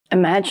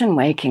Imagine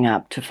waking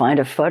up to find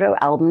a photo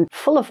album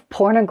full of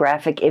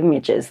pornographic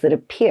images that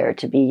appear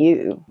to be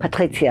you.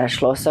 Patricia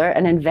Schlosser,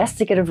 an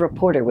investigative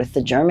reporter with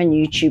the German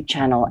YouTube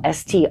channel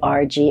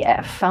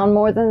STRGF, found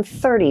more than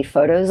 30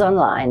 photos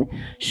online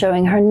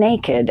showing her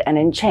naked and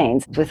in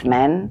chains with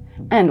men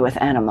and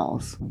with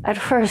animals. At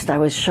first, I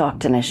was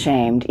shocked and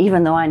ashamed,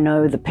 even though I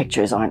know the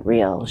pictures aren't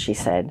real, she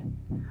said.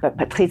 But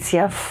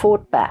Patricia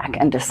fought back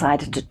and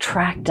decided to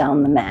track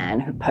down the man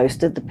who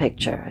posted the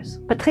pictures.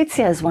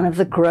 Patricia is one of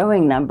the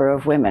growing number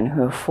of women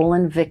who have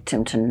fallen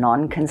victim to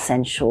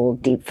non-consensual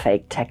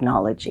deepfake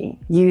technology.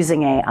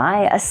 Using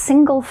AI, a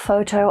single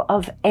photo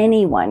of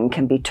anyone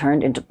can be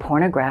turned into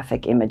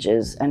pornographic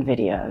images and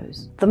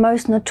videos. The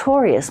most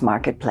notorious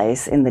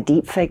marketplace in the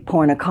deepfake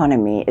porn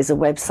economy is a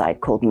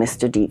website called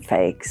Mr.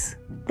 Deepfakes.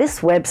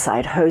 This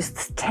website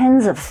hosts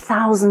tens of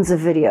thousands of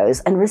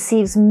videos and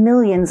receives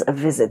millions of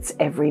visits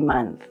every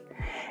month.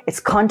 Its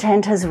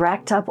content has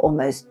racked up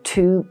almost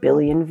 2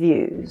 billion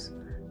views.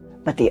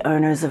 But the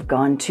owners have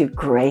gone to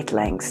great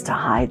lengths to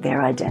hide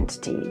their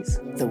identities.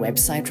 The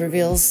website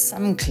reveals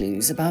some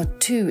clues about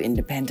 2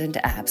 independent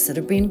apps that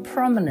have been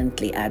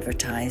prominently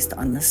advertised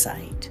on the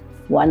site.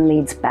 One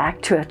leads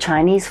back to a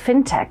Chinese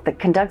fintech that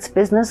conducts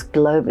business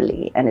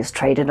globally and is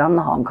traded on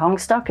the Hong Kong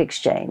Stock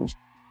Exchange.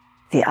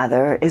 The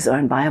other is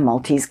owned by a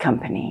Maltese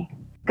company.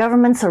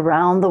 Governments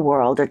around the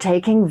world are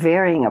taking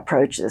varying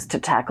approaches to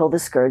tackle the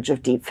scourge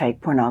of deepfake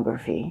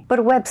pornography. But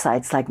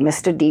websites like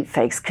Mr.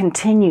 Deepfakes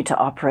continue to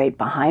operate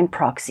behind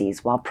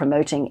proxies while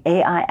promoting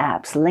AI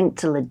apps linked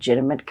to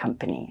legitimate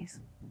companies.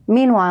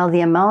 Meanwhile, the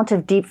amount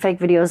of deepfake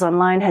videos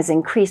online has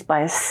increased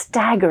by a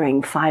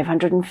staggering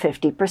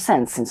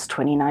 550% since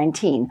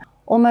 2019.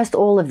 Almost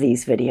all of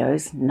these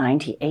videos,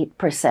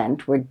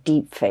 98%, were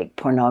deepfake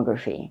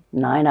pornography.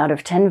 9 out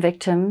of 10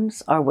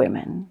 victims are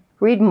women.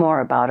 Read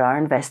more about our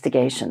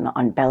investigation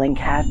on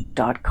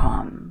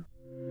Bellingcat.com.